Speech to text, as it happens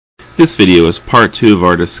This video is part 2 of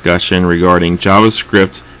our discussion regarding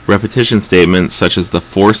JavaScript repetition statements such as the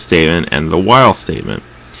for statement and the while statement.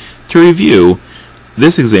 To review,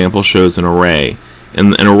 this example shows an array,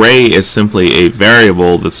 and an array is simply a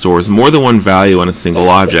variable that stores more than one value on a single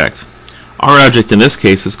object. Our object in this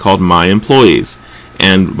case is called myEmployees,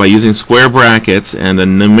 and by using square brackets and a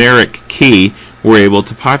numeric key, we're able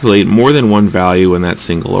to populate more than one value in that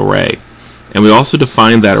single array. And we also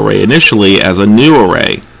defined that array initially as a new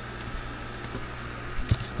array.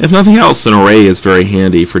 If nothing else, an array is very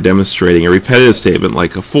handy for demonstrating a repetitive statement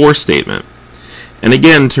like a for statement. And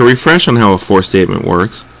again, to refresh on how a for statement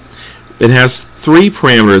works, it has 3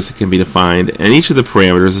 parameters that can be defined, and each of the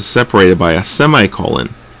parameters is separated by a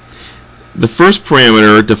semicolon. The first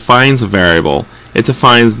parameter defines a variable. It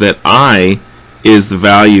defines that I is the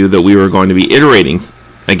value that we were going to be iterating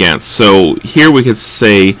against. So here we could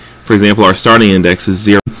say, for example, our starting index is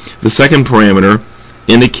 0. The second parameter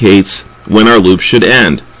indicates when our loop should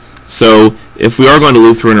end. So if we are going to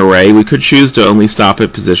loop through an array, we could choose to only stop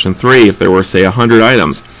at position 3 if there were, say, 100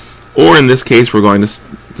 items. Or in this case, we're going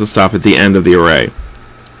to stop at the end of the array.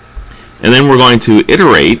 And then we're going to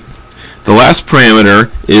iterate. The last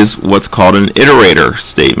parameter is what's called an iterator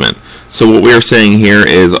statement. So what we are saying here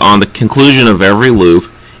is on the conclusion of every loop,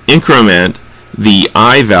 increment the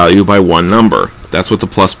I value by one number. That's what the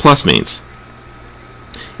plus plus means.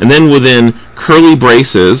 And then within curly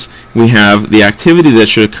braces, we have the activity that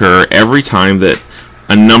should occur every time that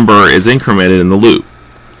a number is incremented in the loop.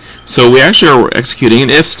 So we actually are executing an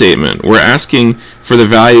if statement. We're asking for the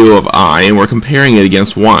value of I, and we're comparing it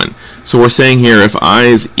against 1. So we're saying here if I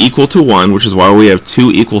is equal to 1, which is why we have 2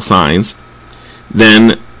 equal signs,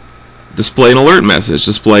 then display an alert message.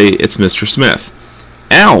 Display it's Mr. Smith.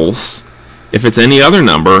 Else, if it's any other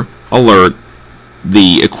number, alert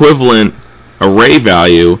the equivalent array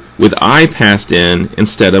value with I passed in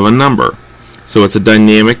instead of a number. So it's a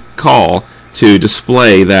dynamic call to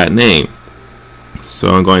display that name.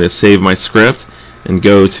 So I'm going to save my script and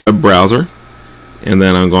go to a browser, and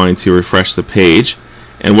then I'm going to refresh the page.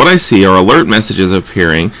 And what I see are alert messages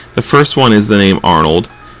appearing. The first one is the name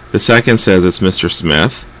Arnold, the second says it's Mr.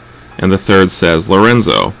 Smith, and the third says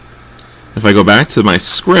Lorenzo. If I go back to my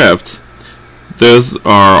script, those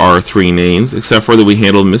are our 3 names, except for that we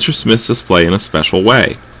handled Mr. Smith's display in a special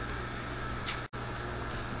way.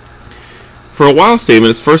 For a while statement,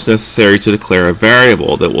 it's first necessary to declare a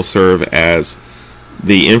variable that will serve as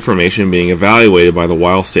the information being evaluated by the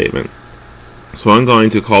while statement. So I'm going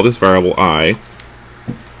to call this variable I,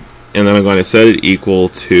 and then I'm going to set it equal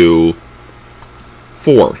to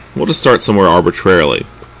 4. We'll just start somewhere arbitrarily.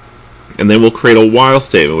 And then we'll create a while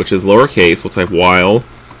statement, which is lowercase. We'll type while,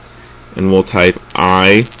 and we'll type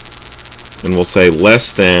I, and we'll say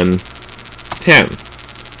less than 10.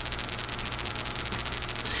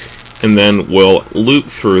 And then we'll loop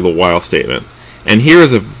through the while statement. And here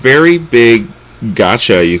is a very big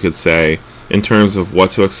gotcha, you could say, in terms of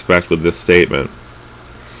what to expect with this statement.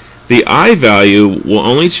 The I value will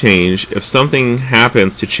only change if something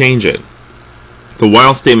happens to change it. The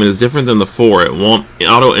while statement is different than the for. It won't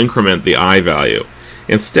auto-increment the I value.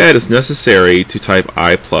 Instead, it's necessary to type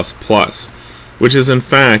I++, which is in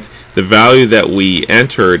fact the value that we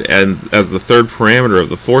entered as the third parameter of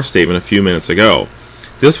the for statement a few minutes ago.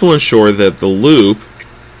 This will ensure that the loop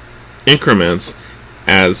increments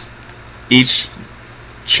as each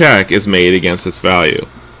check is made against its value.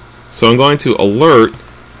 So I'm going to alert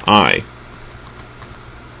I.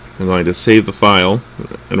 I'm going to save the file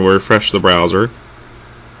and we'll refresh the browser.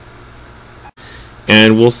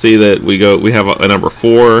 And we'll see that we have a number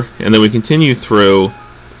 4, and then we continue through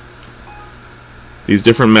these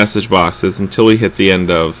different message boxes until we hit the end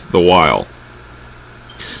of the while.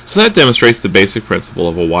 So that demonstrates the basic principle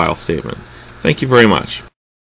of a while statement. Thank you very much.